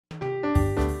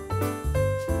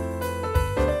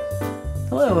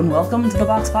Hello and welcome to the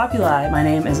Box Populi. My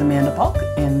name is Amanda Paulk,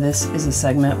 and this is a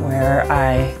segment where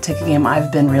I take a game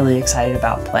I've been really excited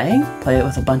about playing, play it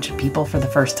with a bunch of people for the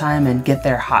first time, and get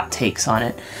their hot takes on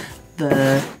it.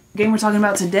 The game we're talking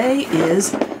about today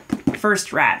is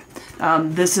First Rat.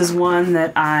 This is one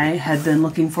that I had been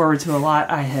looking forward to a lot.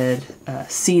 I had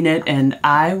seen it, and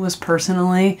I was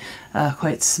personally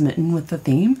quite smitten with the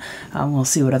theme. We'll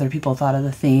see what other people thought of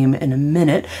the theme in a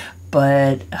minute.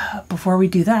 But before we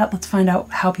do that, let's find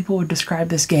out how people would describe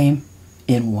this game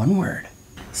in one word.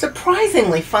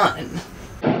 Surprisingly fun.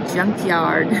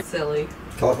 Junkyard. Silly.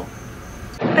 Colorful.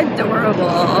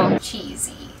 Adorable.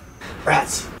 Cheesy.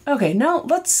 Rats. Okay, now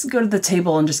let's go to the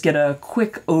table and just get a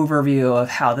quick overview of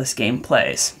how this game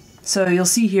plays. So you'll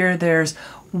see here there's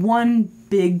one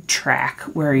big track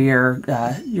where you're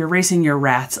racing your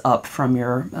rats up from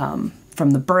your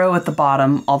from the burrow at the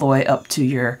bottom all the way up to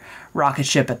your rocket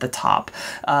ship at the top.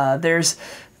 There's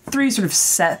three sort of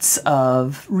sets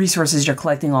of resources you're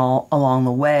collecting all along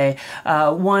the way.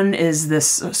 One is this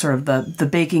sort of the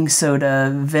baking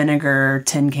soda, vinegar,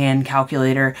 tin can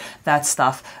calculator, that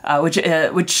stuff,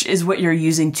 which is what you're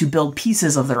using to build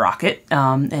pieces of the rocket.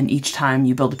 And each time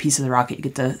you build a piece of the rocket, you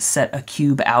get to set a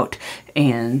cube out,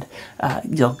 and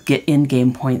you'll get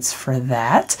in-game points for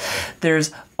that.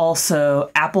 There's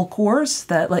also apple cores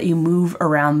that let you move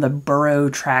around the burrow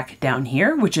track down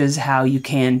here, which is how you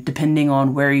can, depending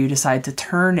on where you decide to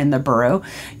turn in the burrow,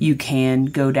 you can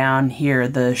go down here,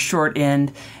 the short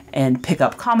end, and pick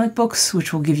up comic books,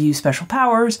 which will give you special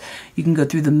powers. You can go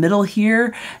through the middle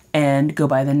here and go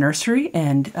by the nursery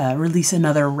and release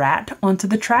another rat onto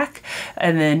the track.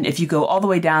 And then if you go all the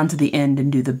way down to the end and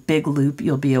do the big loop,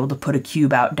 you'll be able to put a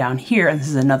cube out down here. And this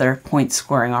is another point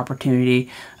scoring opportunity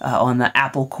on the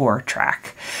apple core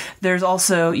track. There's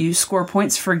also, you score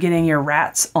points for getting your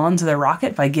rats onto the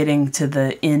rocket by getting to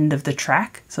the end of the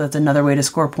track. So that's another way to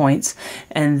score points.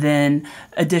 And then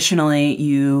additionally,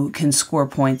 you can score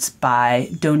points by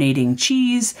donating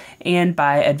cheese and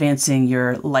by advancing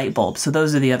your light bulb. So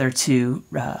those are the other two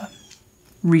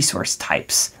resource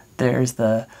types. There's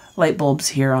the light bulbs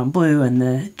here on blue and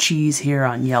the cheese here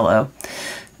on yellow.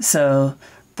 So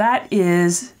that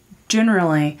is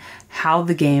generally how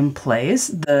the game plays.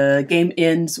 The game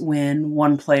ends when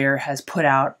one player has put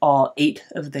out all 8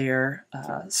 of their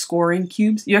scoring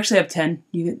cubes. You actually have 10.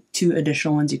 You get 2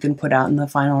 additional ones you can put out in the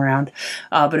final round.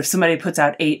 But if somebody puts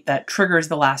out 8, that triggers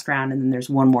the last round, and then there's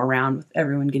one more round with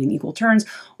everyone getting equal turns.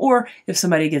 Or if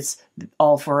somebody gets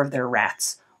all 4 of their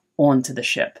rats onto the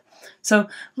ship. So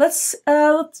let's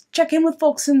check in with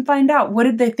folks and find out, what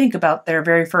did they think about their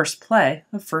very first play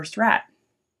of First Rat?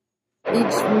 Each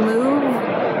move,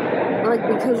 like,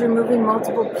 because you're moving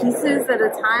multiple pieces at a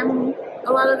time,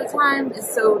 a lot of the time, is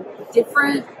so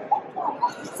different.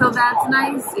 So that's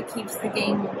nice. It keeps the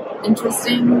game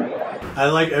interesting. I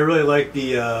really like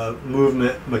the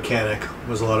movement mechanic. It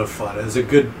was a lot of fun. It was a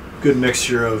good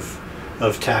mixture of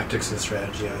tactics and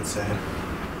strategy, I would say.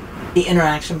 The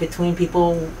interaction between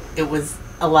people, it was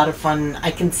a lot of fun.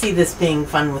 I can see this being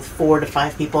fun with 4 to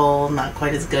 5 people, not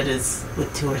quite as good as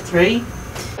with 2 or 3.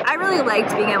 I really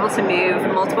liked being able to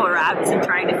move multiple rats and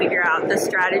trying to figure out the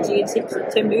strategy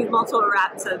to move multiple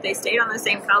rats so they stayed on the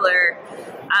same color,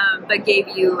 but gave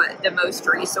you the most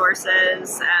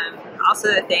resources.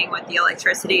 Also the thing with the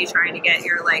electricity, trying to get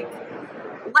your light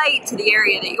to the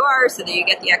area that you are so that you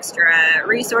get the extra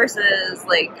resources.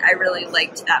 I really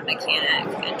liked that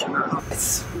mechanic in general.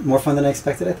 It's more fun than I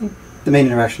expected, I think. The main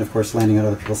interaction, of course, landing on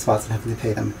other people's spots and having to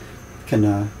pay them,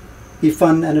 can be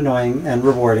fun and annoying and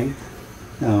rewarding.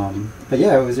 But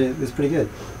yeah, it was pretty good.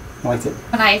 I liked it.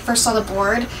 When I first saw the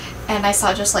board and I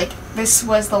saw just this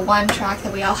was the one track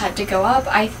that we all had to go up,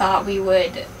 I thought we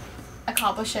would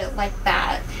accomplish it like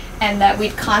that, and that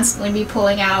we'd constantly be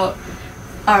pulling out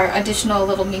our additional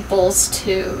little meeples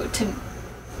to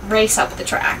race up the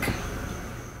track.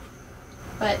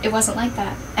 But it wasn't like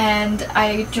that. And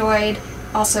I enjoyed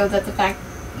also that the fact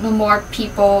the more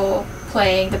people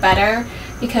playing, the better,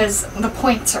 because the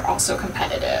points are also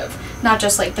competitive. Not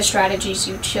just the strategies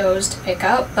you chose to pick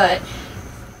up, but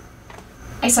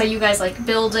I saw you guys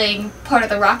building part of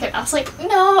the rocket. I was like,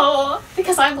 no,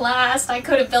 because I'm last. I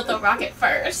could have built the rocket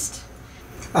first.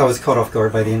 I was caught off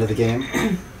guard by the end of the game.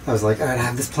 I was like, all right, I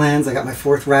have this plans. I got my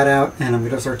 4th rat out, and I'm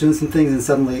going to start doing some things, and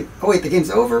suddenly, oh wait, the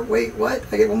game's over. Wait, what?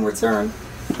 I get one more turn.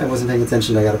 I wasn't paying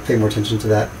attention. I got to pay more attention to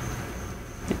that.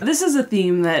 This is a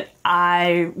theme that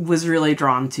I was really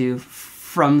drawn to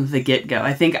from the get-go.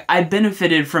 I think I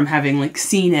benefited from having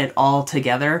seen it all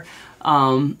together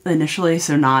initially,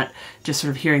 so not just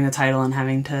sort of hearing the title and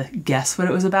having to guess what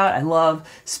it was about. I love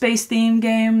space-themed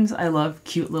games. I love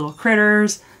cute little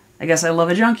critters. I guess I love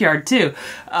a junkyard too.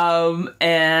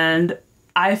 And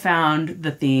I found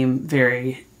the theme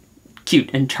very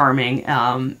cute and charming,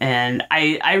 and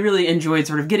I really enjoyed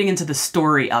sort of getting into the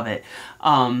story of it.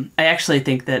 I actually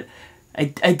think that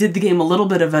I did the game a little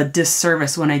bit of a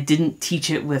disservice when I didn't teach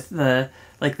it with the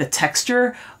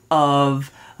texture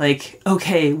of like,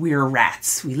 okay, we're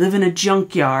rats. We live in a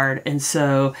junkyard, and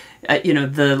so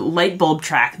the light bulb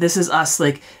track. This is us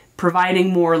like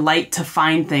providing more light to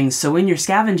find things. So when you're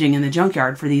scavenging in the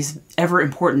junkyard for these ever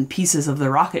important pieces of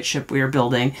the rocket ship we are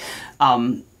building,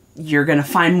 you're going to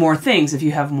find more things if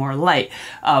you have more light.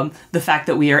 The fact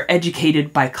that we are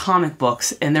educated by comic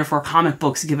books, and therefore comic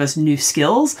books give us new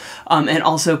skills, and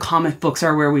also comic books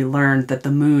are where we learned that the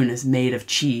moon is made of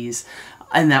cheese,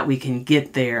 and that we can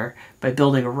get there by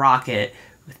building a rocket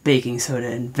with baking soda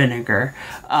and vinegar.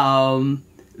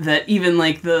 That even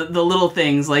like the little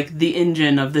things, like the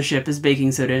engine of the ship is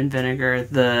baking soda and vinegar,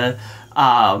 the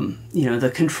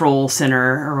control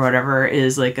center or whatever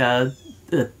is like a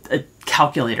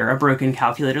calculator, a broken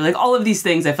calculator. Like all of these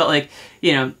things, I felt like,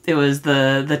 it was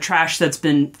the trash that's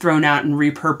been thrown out and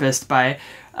repurposed by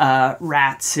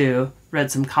rats who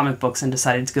read some comic books and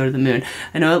decided to go to the moon.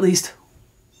 I know at least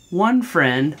one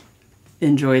friend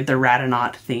enjoyed the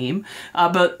Ratanaut theme,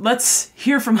 but let's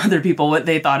hear from other people what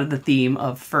they thought of the theme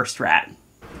of First Rat.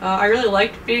 I really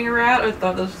liked being a rat. I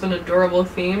thought this was an adorable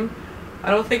theme. I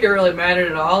don't think it really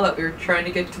mattered at all that we were trying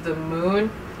to get to the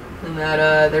moon, and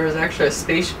that there was actually a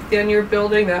spaceship at the end you were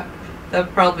building.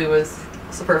 That probably was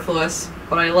superfluous,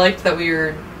 but I liked that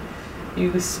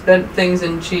you spent things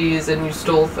in cheese and you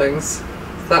stole things.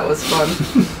 That was fun.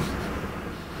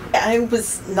 I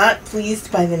was not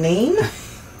pleased by the name.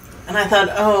 And I thought,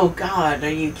 oh God, are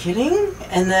you kidding?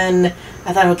 And then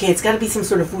I thought, okay, it's got to be some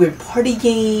sort of weird party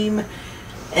game,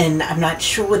 and I'm not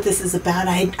sure what this is about.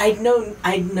 I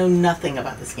know nothing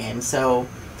about this game, so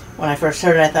when I first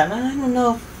heard it, I thought, I don't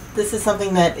know if this is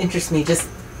something that interests me. Just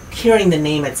hearing the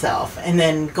name itself, and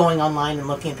then going online and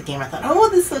looking at the game, I thought, oh,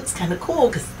 this looks kind of cool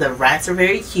because the rats are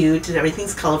very cute and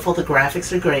everything's colorful. The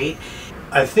graphics are great.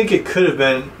 I think it could have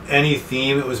been any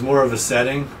theme. It was more of a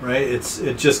setting, right?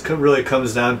 It just really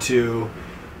comes down to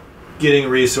getting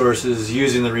resources,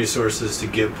 using the resources to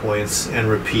get points, and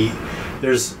repeat.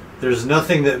 There's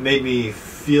nothing that made me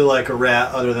feel like a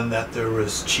rat other than that there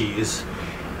was cheese,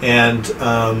 and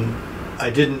I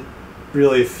didn't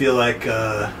really feel like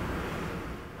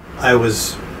I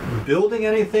was building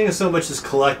anything so much as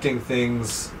collecting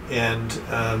things and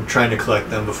trying to collect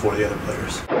them before the other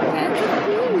players.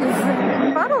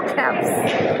 Bottle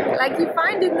caps, like you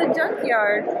find in the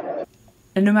junkyard.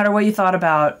 And no matter what you thought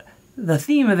about the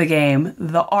theme of the game,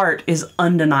 the art is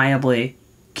undeniably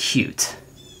cute.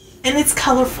 And it's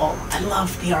colorful. I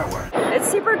love the artwork. It's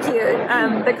super cute.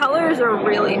 The colors are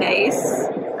really nice.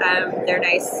 They're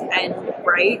nice and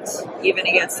bright, even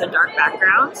against a dark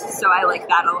background, so I like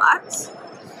that a lot.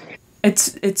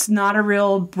 It's not a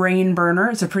real brain burner.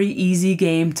 It's a pretty easy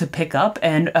game to pick up,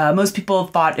 and most people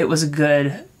thought it was a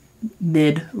good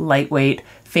mid-lightweight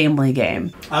family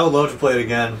game. I would love to play it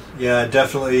again. Yeah,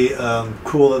 definitely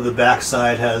cool that the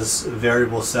backside has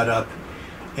variable setup,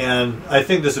 and I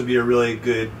think this would be a really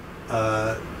good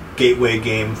gateway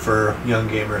game for young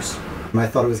gamers. I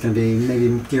thought it was going to be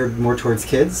maybe geared more towards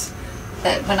kids.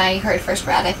 That when I heard First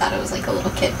Rat, I thought it was like a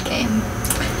little kid game.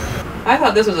 I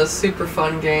thought this was a super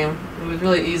fun game. It was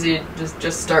really easy to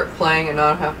just start playing and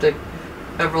not have to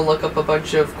ever look up a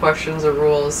bunch of questions or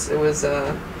rules. It was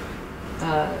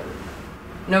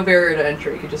no barrier to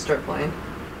entry. You could just start playing.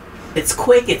 It's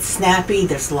quick, it's snappy,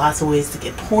 there's lots of ways to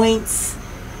get points.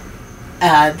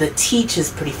 The teach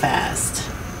is pretty fast.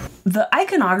 The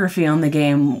iconography on the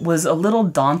game was a little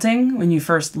daunting when you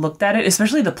first looked at it,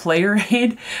 especially the player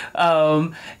aid.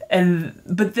 But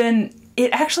then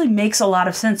it actually makes a lot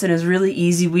of sense and is really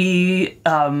easy.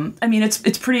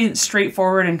 It's pretty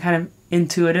straightforward and kind of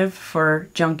intuitive for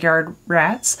junkyard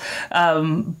rats.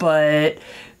 But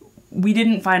we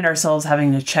didn't find ourselves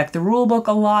having to check the rule book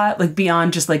a lot, like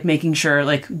beyond just like making sure,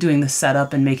 like doing the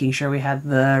setup and making sure we had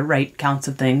the right counts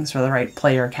of things for the right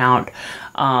player count.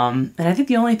 And I think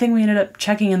the only thing we ended up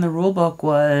checking in the rule book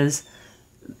was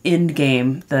end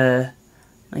game,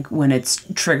 like when it's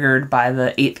triggered by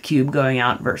the 8th cube going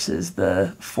out versus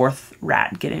the 4th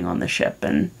rat getting on the ship,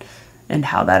 and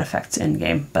how that affects end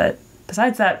game. But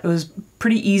besides that, it was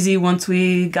pretty easy once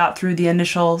we got through the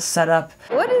initial setup.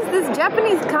 What is this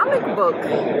Japanese comic book?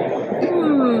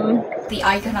 The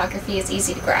iconography is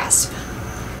easy to grasp.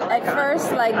 At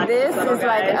first, like, this is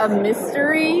like a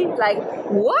mystery. Like,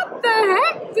 what the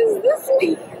heck does this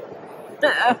mean?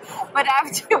 But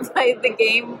after you played the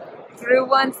game through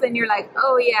once, then you're like,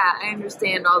 oh yeah, I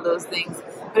understand all those things.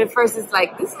 But at first it's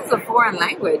like, this is a foreign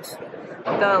language.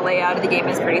 The layout of the game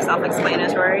is pretty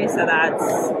self-explanatory, so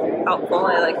that's helpful.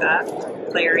 I like that.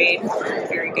 Player aid,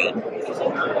 very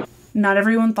good. Not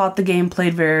everyone thought the game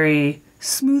played very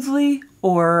smoothly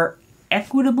or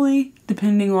equitably,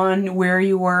 depending on where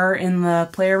you were in the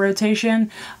player rotation.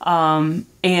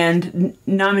 And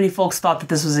not many folks thought that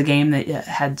this was a game that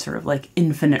had sort of like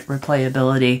infinite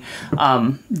replayability,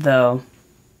 though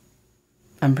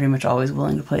I'm pretty much always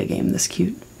willing to play a game this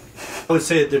cute. I would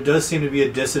say that there does seem to be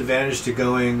a disadvantage to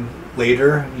going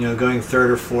later, going third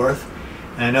or fourth.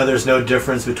 And I know there's no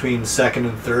difference between second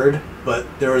and third, but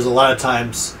there was a lot of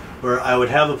times where I would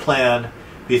have a plan,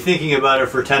 be thinking about it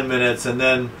for 10 minutes, and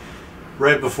then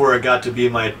right before it got to be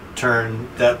my turn,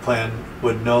 that plan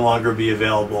would no longer be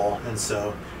available. And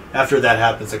so after that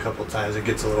happens a couple of times, it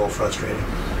gets a little frustrating.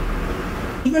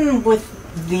 Even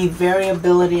with the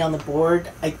variability on the board,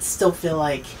 I still feel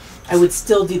like I would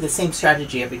still do the same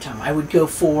strategy every time. I would go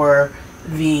for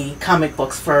the comic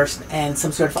books first and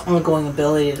some sort of ongoing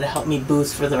ability to help me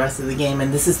boost for the rest of the game.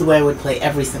 And this is the way I would play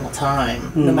every single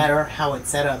time, no matter how it's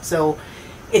set up. So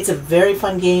it's a very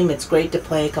fun game. It's great to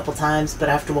play a couple times, but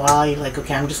after a while, you're like,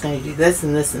 okay, I'm just going to do this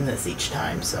and this and this each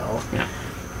time. So yeah.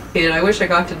 And I wish I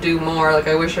got to do more. Like,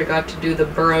 I wish I got to do the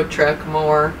burrow trek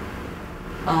more.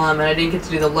 And I didn't get to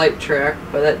do the light track,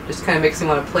 but that just kind of makes me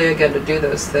want to play again to do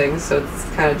those things. So it's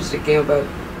kind of just a game about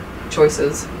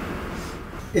choices.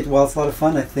 While it's a lot of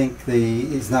fun, I think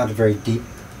it's not a very deep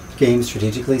game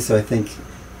strategically. So I think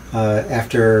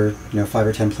after 5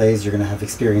 or 10 plays, you're going to have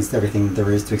experienced everything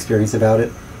there is to experience about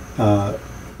it.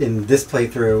 In this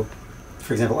playthrough,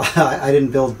 for example, I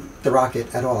didn't build the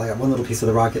rocket at all. I got one little piece of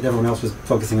the rocket. Everyone else was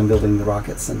focusing on building the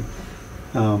rockets, and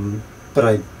but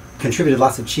I contributed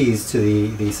lots of cheese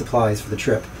to the supplies for the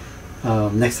trip.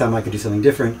 Next time I could do something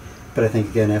different, but I think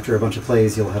again after a bunch of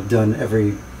plays you'll have done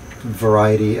every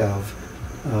variety of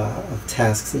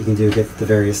tasks that you can do, get the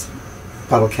various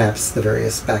bottle caps, the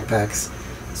various backpacks.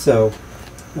 So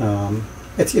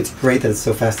it's great that it's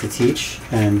so fast to teach,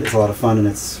 and it's a lot of fun, and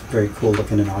it's very cool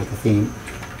looking, and I like the theme.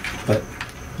 But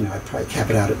I'd probably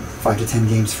cap it out at 5 to 10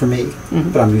 games for me.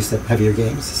 But I'm used to heavier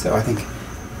games, so I think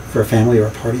for a family or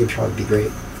a party it'd probably be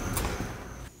great.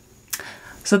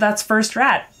 So that's First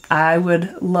Rat. I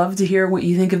would love to hear what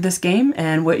you think of this game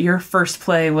and what your first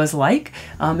play was like.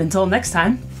 Until next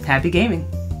time, happy gaming.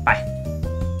 Bye.